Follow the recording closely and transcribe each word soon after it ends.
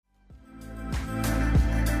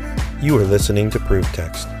You are listening to Proof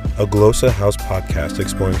Text, a Glossa House podcast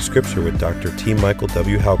exploring Scripture with Dr. T. Michael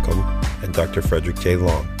W. Halcomb and Dr. Frederick J.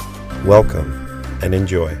 Long. Welcome and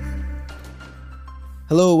enjoy.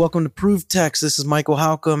 Hello, welcome to Proof Text. This is Michael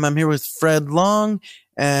Halcomb. I'm here with Fred Long,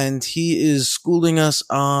 and he is schooling us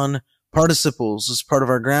on participles as part of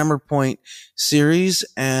our Grammar Point series.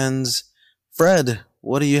 And Fred,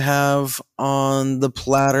 what do you have on the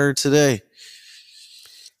platter today?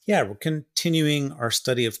 Yeah, we're continuing our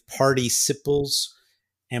study of participles,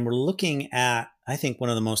 and we're looking at, I think, one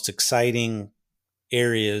of the most exciting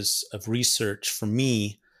areas of research for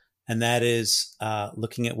me, and that is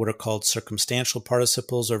looking at what are called circumstantial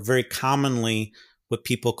participles, or very commonly what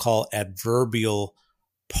people call adverbial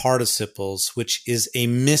participles, which is a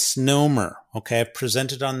misnomer. Okay, I've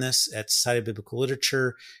presented on this at Society of Biblical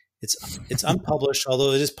Literature. It's unpublished,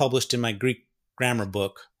 although it is published in my Greek grammar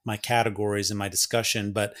book, my categories and my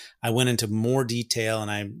discussion, but I went into more detail, and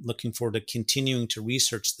I'm looking forward to continuing to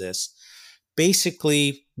research this.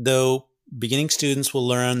 Basically, though, beginning students will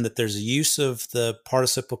learn that there's a use of the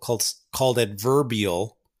participle called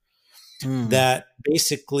adverbial that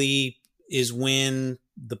basically is when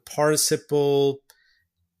the participle,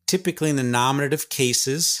 typically in the nominative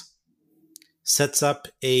cases, sets up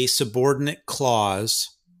a subordinate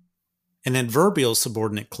clause, an adverbial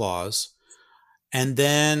subordinate clause, and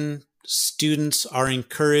then students are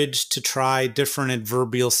encouraged to try different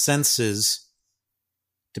adverbial senses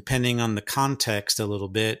depending on the context a little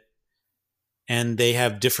bit. And they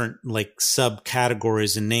have different like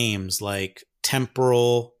subcategories and names like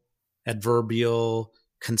temporal adverbial,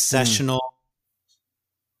 concessional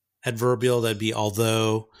adverbial, that'd be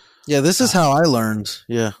although. Yeah, this is how I learned.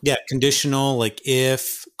 Yeah, conditional, like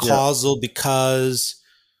if, causal, because.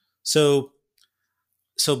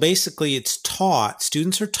 So basically it's taught,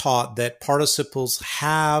 students are taught that participles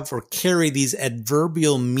have or carry these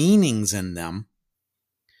adverbial meanings in them.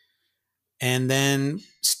 And then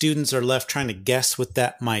students are left trying to guess what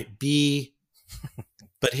that might be.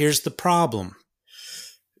 But here's the problem,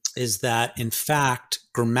 is that in fact,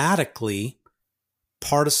 grammatically,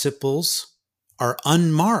 participles are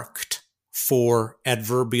unmarked for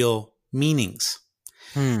adverbial meanings.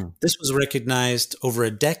 This was recognized over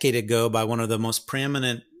a decade ago by one of the most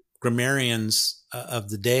preeminent grammarians of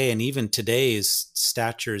the day, and even today's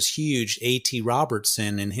stature is huge, A.T.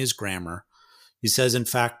 Robertson, in his grammar. He says, in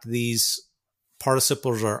fact, these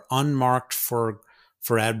participles are unmarked for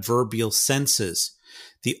adverbial senses.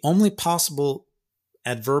 The only possible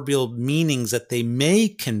adverbial meanings that they may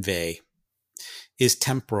convey is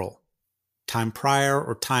temporal, time prior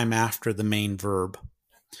or time after the main verb.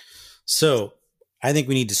 So I think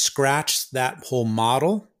we need to scratch that whole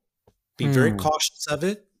model, be very cautious of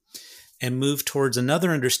it, and move towards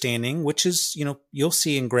another understanding, which is, you'll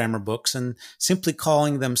see in grammar books, and simply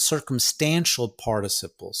calling them circumstantial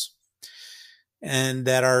participles, and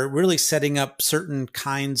that are really setting up certain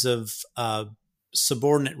kinds of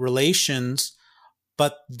subordinate relations,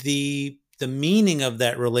 but the meaning of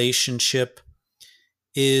that relationship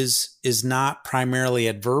is not primarily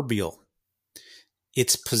adverbial.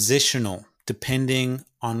 It's positional, depending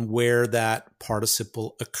on where that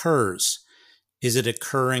participle occurs. Is it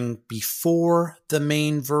occurring before the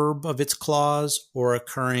main verb of its clause or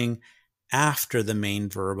occurring after the main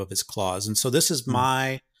verb of its clause? And so this is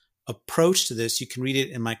my approach to this. You can read it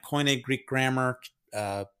in my Koine Greek Grammar,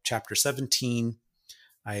 chapter 17.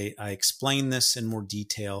 I explain this in more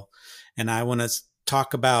detail. And I want to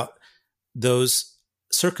talk about those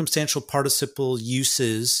circumstantial participle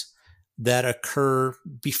uses that occur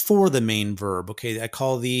before the main verb. Okay, I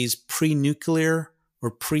call these pre-nuclear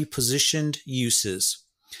or prepositioned uses.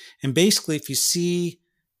 And basically, if you see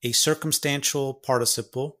a circumstantial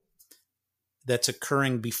participle that's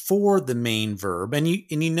occurring before the main verb, and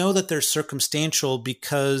you know that they're circumstantial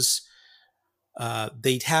because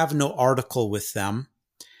they have no article with them,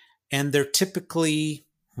 and they're typically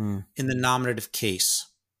in the nominative case.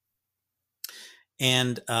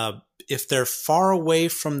 And if they're far away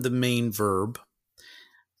from the main verb,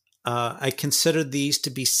 I consider these to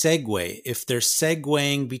be segue. If they're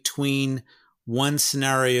segueing between one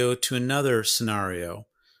scenario to another scenario,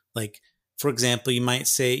 like, for example, you might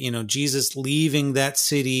say, Jesus leaving that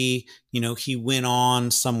city, he went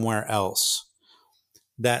on somewhere else.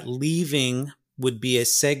 That leaving would be a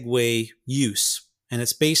segue use, and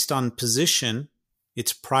it's based on position.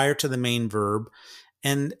 It's prior to the main verb.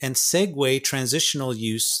 And segue, transitional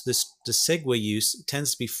use, the segue use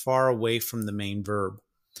tends to be far away from the main verb.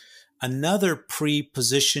 Another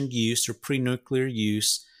prepositioned use or pre-nuclear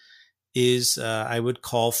use is I would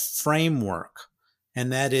call framework.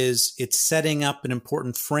 And that is, it's setting up an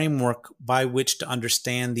important framework by which to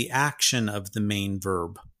understand the action of the main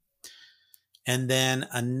verb. And then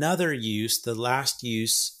another use, the last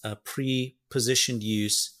use, a prepositioned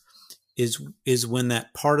use, is when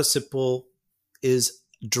that participle is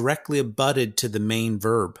directly abutted to the main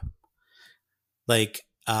verb. Like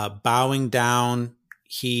bowing down,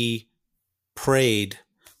 he prayed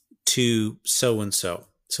to so-and-so.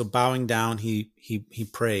 So bowing down, he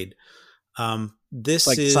prayed. This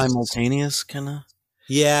like is simultaneous, kind of.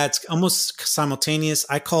 Yeah, it's almost simultaneous.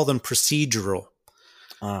 I call them procedural.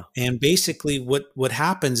 And basically, what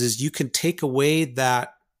happens is you can take away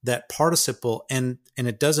that participle, and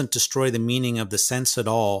it doesn't destroy the meaning of the sense at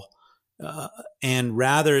all, and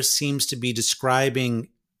rather seems to be describing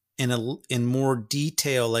in more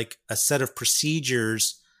detail, like a set of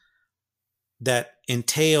procedures that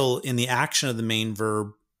entail in the action of the main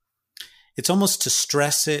verb. It's almost to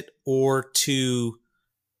stress it or to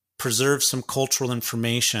preserve some cultural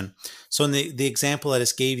information. So in the example I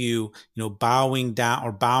just gave you, bowing down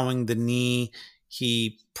or bowing the knee,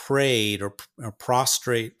 he prayed or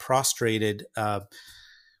prostrated.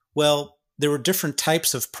 Well, there were different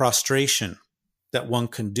types of prostration that one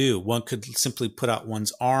can do. One could simply put out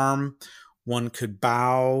one's arm, one could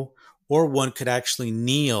bow, or one could actually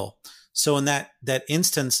kneel. So in that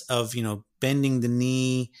instance of, bending the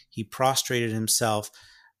knee, he prostrated himself,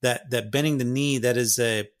 that bending the knee, that is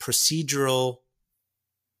a procedural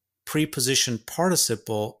prepositioned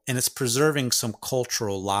participle, and it's preserving some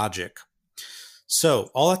cultural logic. So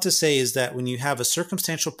all I have to say is that when you have a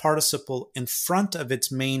circumstantial participle in front of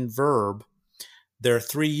its main verb, there are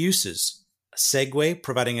three uses: a segue,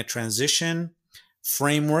 providing a transition;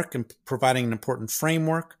 framework, and providing an important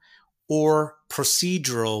framework; or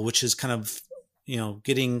procedural, which is kind of,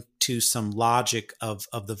 getting to some logic of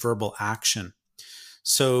the verbal action.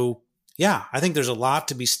 So, yeah, I think there's a lot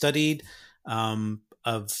to be studied of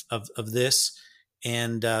this.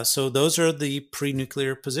 And so those are the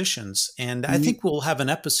pre-nuclear positions. And I think we'll have an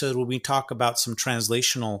episode where we talk about some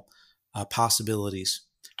translational possibilities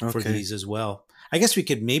for these as well. I guess we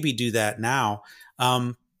could maybe do that now.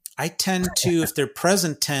 I tend to, if they're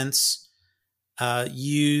present tense,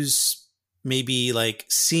 use maybe like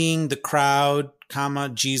seeing the crowd,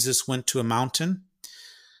 Jesus went to a mountain.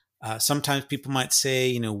 Sometimes people might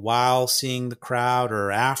say, while seeing the crowd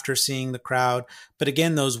or after seeing the crowd. But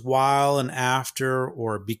again, those while and after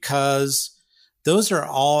or because, those are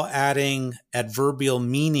all adding adverbial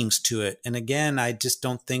meanings to it. And again, I just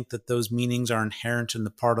don't think that those meanings are inherent in the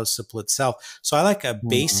participle itself. So I like a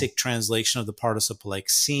basic translation of the participle, like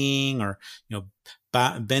seeing or,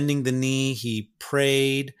 bending the knee, he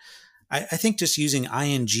prayed. I think just using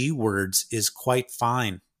ing words is quite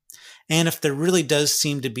fine. And if there really does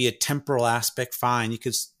seem to be a temporal aspect, fine.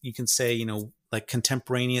 You can say, like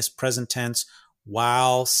contemporaneous present tense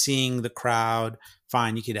while seeing the crowd.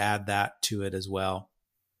 Fine, you could add that to it as well.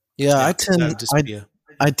 Yeah, I tend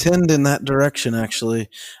in that direction, actually.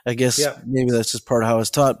 I guess maybe that's just part of how I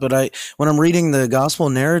was taught. But when I'm reading the gospel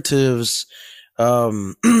narratives,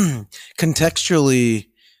 contextually,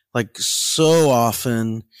 like so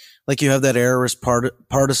often, like you have that aorist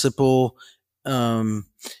participle, after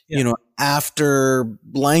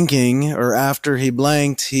blanking or after he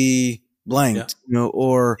blanked, he blanked,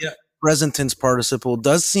 or present tense participle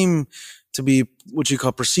does seem to be what you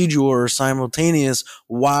call procedural or simultaneous.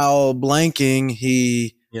 While blanking,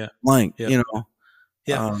 he blanked,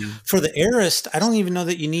 For the aorist, I don't even know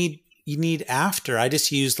that you need after. I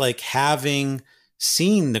just used like having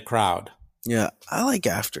seen the crowd. Yeah, I like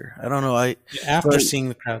after. I don't know. Seeing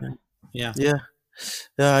the crowd. Yeah,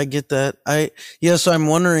 I get that. So I'm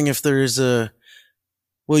wondering if there is you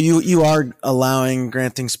are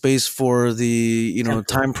granting space for the,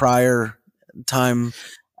 time prior, time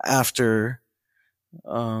after.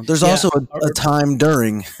 There's also a time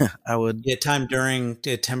during. Time during,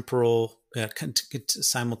 temporal,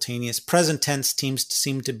 simultaneous. Present tense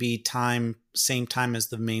seem to be same time as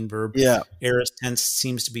the main verb. Yeah. Aorist tense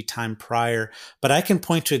seems to be time prior. But I can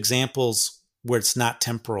point to examples where it's not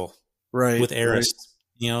temporal. Right. With aorist,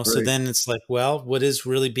 so then it's like, well, what is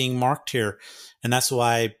really being marked here? And that's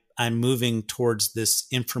why I'm moving towards this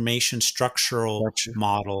information structural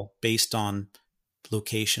model based on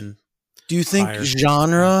location. Do you think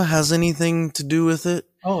genre has anything to do with it?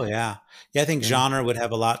 Oh, yeah. Yeah, I think genre would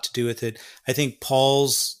have a lot to do with it. I think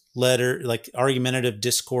Paul's letter, like argumentative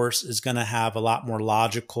discourse, is going to have a lot more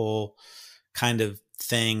logical kind of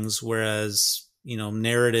things, whereas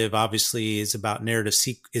narrative obviously is about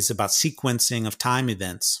sequencing of time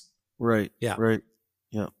events. Right. Yeah. Right.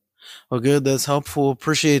 Yeah. Well, good. That's helpful.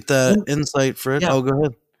 Appreciate that insight, Fred. Yeah. Oh, go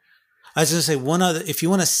ahead. I was going to say one other, if you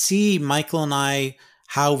want to see Michael and I,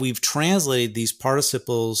 how we've translated these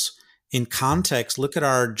participles in context, look at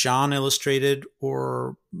our John illustrated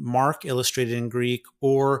or Mark illustrated in Greek,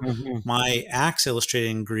 or my Acts illustrated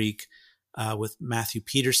in Greek with Matthew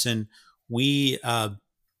Peterson. We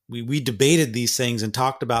debated these things and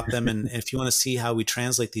talked about them. And if you want to see how we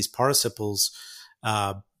translate these participles,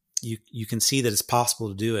 you can see that it's possible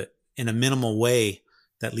to do it in a minimal way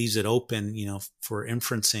that leaves it open, for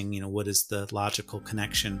inferencing, what is the logical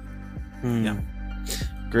connection. Yeah.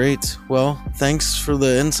 Great. Well, thanks for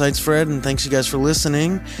the insights, Fred, and thanks you guys for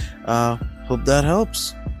listening. Hope that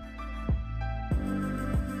helps.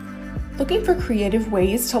 Looking for creative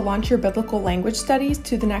ways to launch your biblical language studies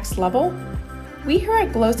to the next level? We here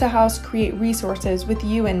at Glossa House create resources with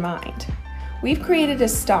you in mind. We've created a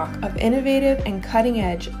stock of innovative and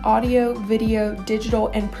cutting-edge audio, video, digital,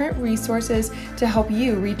 and print resources to help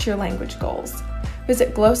you reach your language goals.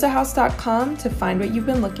 Visit glossahouse.com to find what you've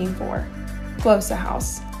been looking for. Glossa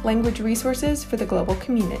House, language resources for the global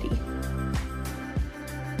community.